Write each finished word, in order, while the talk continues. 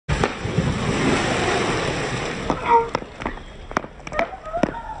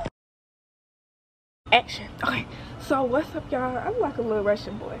Action. Okay, so what's up, y'all? I'm like a little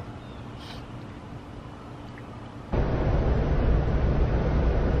Russian boy.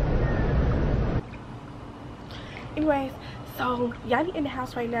 Anyways, so Yanni in the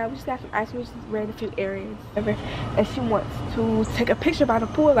house right now. We just got some ice cream. We just ran a few errands, and she wants to take a picture by the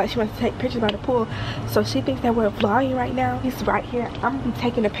pool. Like, she wants to take pictures by the pool, so she thinks that we're vlogging right now. He's right here. I'm gonna be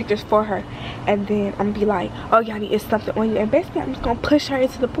taking the pictures for her, and then I'm gonna be like, oh, Yanni, it's something on you. And basically, I'm just gonna push her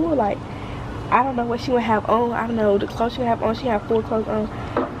into the pool. Like, I don't know what she would have on. I don't know the clothes she would have on. She have full clothes on.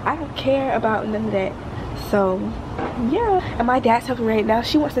 I don't care about none of that. So yeah, and my dad's helping right now.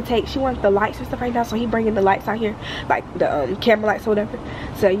 She wants the lights and stuff right now, so he bringing the lights out here, like the camera lights or whatever,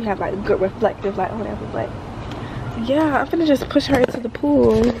 so you have like a good reflective light or whatever. But yeah, I'm gonna just push her into the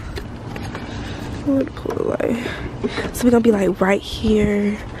pool. What the pool like? So we're gonna be like right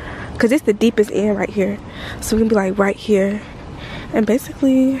here, cause it's the deepest end right here. So we're gonna be like right here, and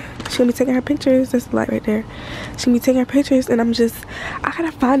basically she's gonna be taking her pictures. That's the light right there. She's gonna be taking her pictures, and I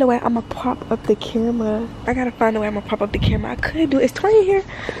gotta find a way I'm gonna prop up the camera. I could do it. It's 20 here.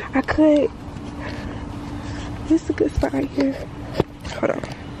 I could. This is a good spot right here. Hold on.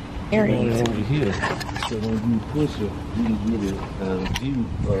 Earrings. Over here. So when you push it, you can get it view.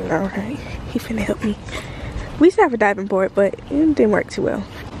 Okay. He finna help me. We used to have a diving board, but it didn't work too well.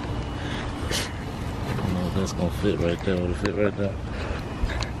 I don't know if that's gonna fit right there. Will it fit right there?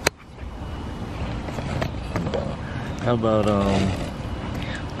 How about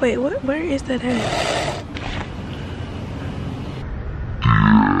wait, where is that at?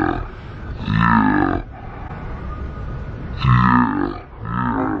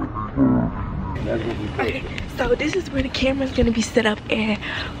 Okay, so this is where the camera's gonna be set up, and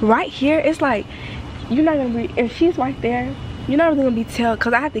right here it's like you're not gonna be, if she's right there, you're not really gonna be tell,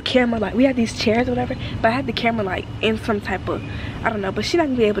 because I have the camera, like we have these chairs or whatever, but I have the camera like in some type of, I don't know, but she's not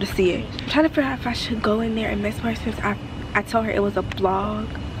gonna be able to see it. I'm trying to figure out if I should go in there and mess with her, since I told her it was a vlog.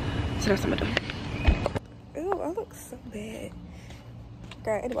 So that's what I'm gonna do. Ew, I look so bad.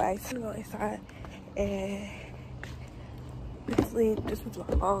 Girl, anyways, I'm gonna go inside and basically just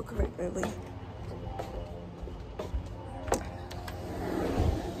vlog all correctly.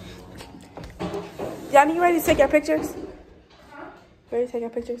 Yanni, you ready to take your pictures? Huh? Ready to take your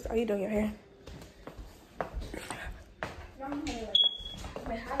pictures? Are you doing your hair?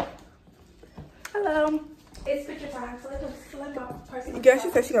 Hello. It's picture time, so let go person. Girl, she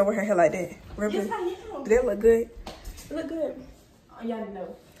said she gonna wear her hair like that. Yes, I am. Did that look good? It look good. Oh, y'all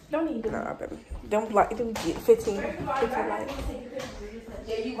know. Don't need to. No, baby. Don't like. Don't get 15. 15 like.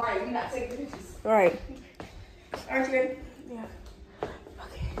 Yeah, you right. We not taking pictures. Right. Aren't you ready? Yeah.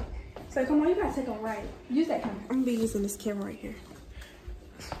 Okay. So come on, you gotta take them right. Use that camera. I'm gonna be using this camera right here.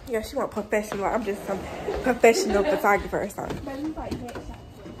 Yeah, she want professional. I'm just some professional photographer or something. But you like that shot.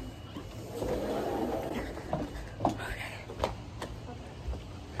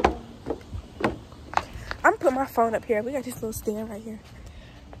 I'm putting my phone up here. We got this little stand right here.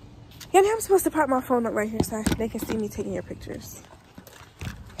 Yeah, I'm supposed to pop my phone up right here so they can see me taking your pictures.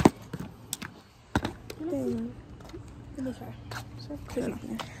 Let me try.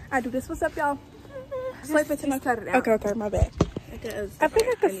 I do this. What's up, y'all? Wait for my cut it out. Okay, my bad. I think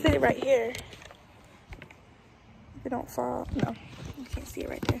I can sit right here. If it don't fall. No, you can't see it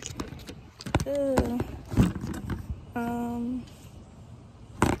right there.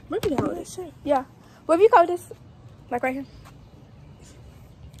 Where do you go with this shit? Yeah. What have you called this? Like right here?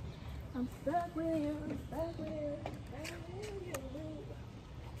 I'm stuck with you.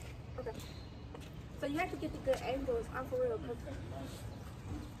 Okay. So you have to get the good angles. I'm for real.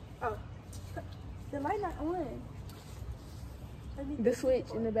 Oh. The light not on. The switch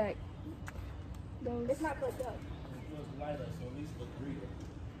in the back. It's not plugged up.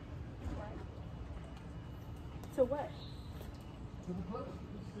 To what? To the plug.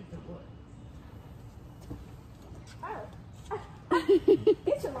 Oh.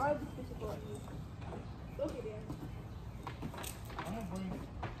 It's your large picture for you. Go get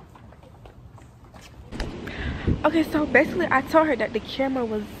in. Okay, so basically I told her that the camera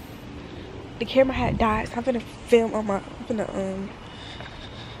had died, so I'm gonna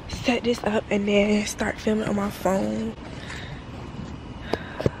set this up and then start filming on my phone.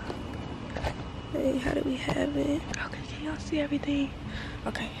 Hey, how do we have it? Okay, can y'all see everything?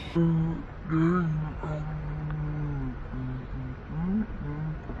 Okay.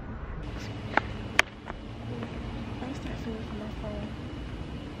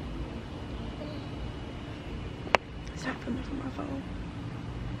 Stop filming from my phone.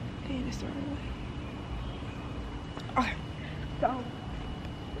 Damn, it's the wrong way. Okay, so.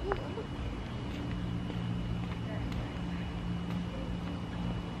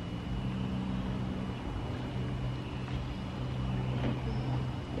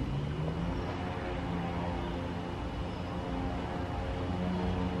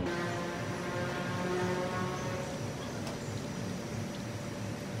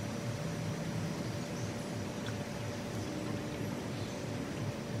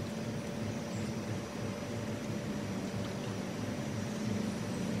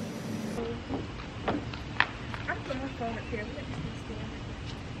 phone up here. Look at this stand.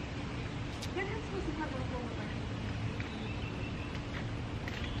 Yeah, that's supposed to have a phone up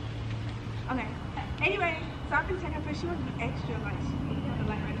there. Okay. Anyway, so I'm gonna take her, but she wants to be extra, like, she wants to have the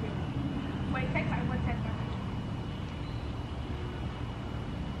light right here. Wait, take like 1 second.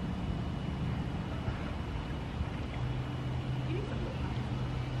 You need some lip gloss.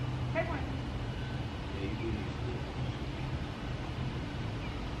 Take one. Yeah, you do need to.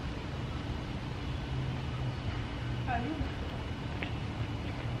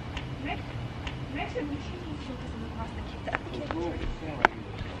 Next time,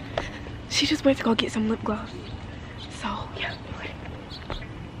 she just went to go get some lip gloss. So, yeah.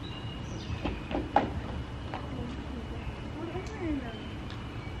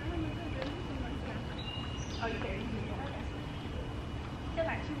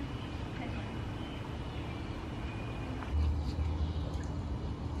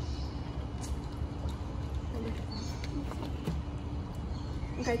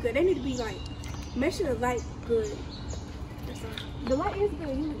 Okay, good. They need to be like, make sure the light good. The light is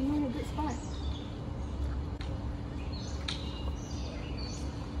good. You're in a good spot.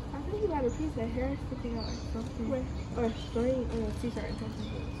 I think you got a piece of hair sticking out or something. Where? Or a string or a t-shirt or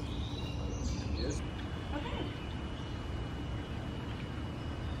something. Yes. Okay.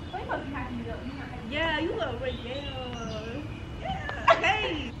 Well, you must be happy you look. Yeah, you look great. Yeah.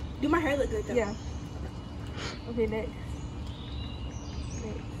 Hey. Do my hair look good though? Yeah. Okay, next.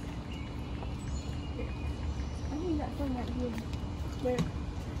 I think that one right here. Where?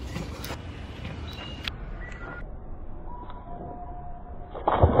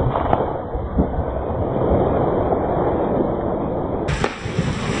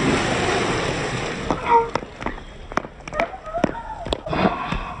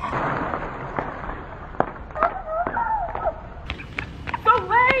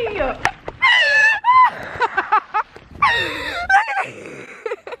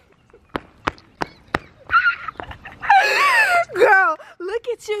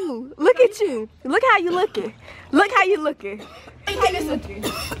 Look at you. Look how you looking. Look how you looking. Look how you looking.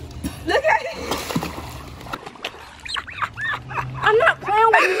 Look at it. I'm not playing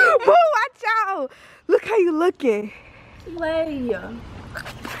with you. Boo, watch out. Look how you looking. Play.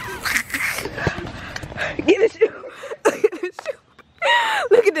 Get the shoe. Look at the shoe.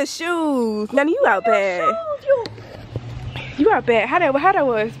 Look at the shoes. Now you out bad. You out bad. How that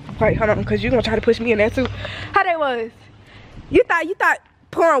was? Wait, hold on, because you're gonna try to push me in there too. How that was? You thought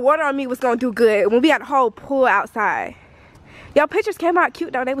pouring water on me was gonna do good when we had a whole pool outside. Your pictures came out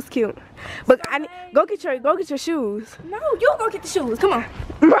cute though, they was cute. But go get your shoes. No, you go get the shoes. Come on.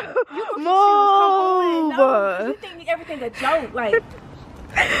 You go get the shoes. Come on. No, you think everything's a joke, like.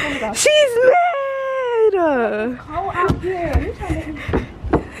 She's mad. Cold out here.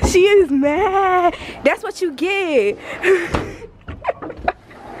 She is mad. That's what you get. You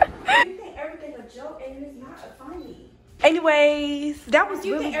think everything's a joke and it's not funny. Anyways, that was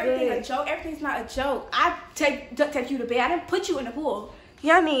really good. You think everything's a joke? Everything's not a joke. I take you to bed. I didn't put you in the pool.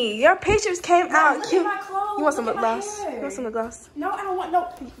 Yanni, your pictures came out look cute. At my clothes. You want some lip gloss? You want some lip gloss? No, I don't want no.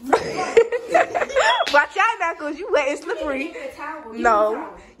 Watch out, Knuckles. You wet and slippery.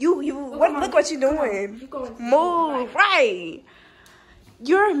 No, look what you doing. Move right.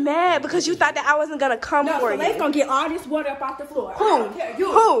 You're mad because you thought that I wasn't gonna come for you. No, so gonna get all this water up off the floor. Who? You.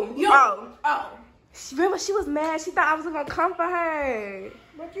 Oh. Remember, she was mad. She thought I wasn't gonna come for her.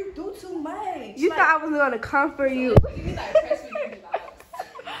 But you do too much. You thought I wasn't gonna come for you. You be like press Panini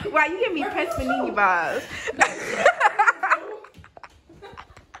vibes. Why you give me press Panini vibes?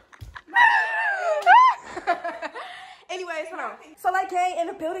 Anyways, hold on. So like, gang in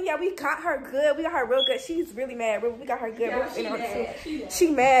the building, yeah, we got her good. We got her real good. She's really mad. We got her good. Yeah,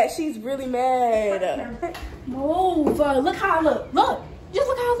 she mad. She's really mad. Move. Look how I look. Look. Just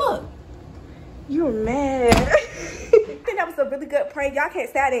look how I look. You're mad. I think that was a really good prank. Y'all can't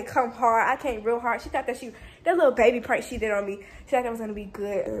say I didn't come hard. I came real hard. She thought that little baby prank she did on me, she thought that was gonna be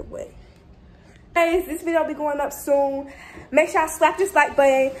good. Guys, this video will be going up soon. Make sure y'all slap this like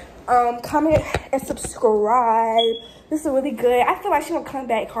button, comment and subscribe. This is really good. I feel like she won't come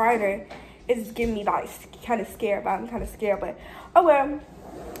back harder. It's giving me like kind of scared, but I'm kind of scared. But oh well,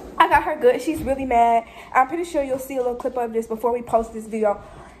 I got her good. She's really mad. I'm pretty sure you'll see a little clip of this before we post this video.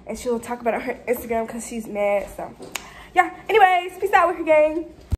 And she'll talk about it on her Instagram because she's mad. So, yeah. Anyways, peace out with her gang.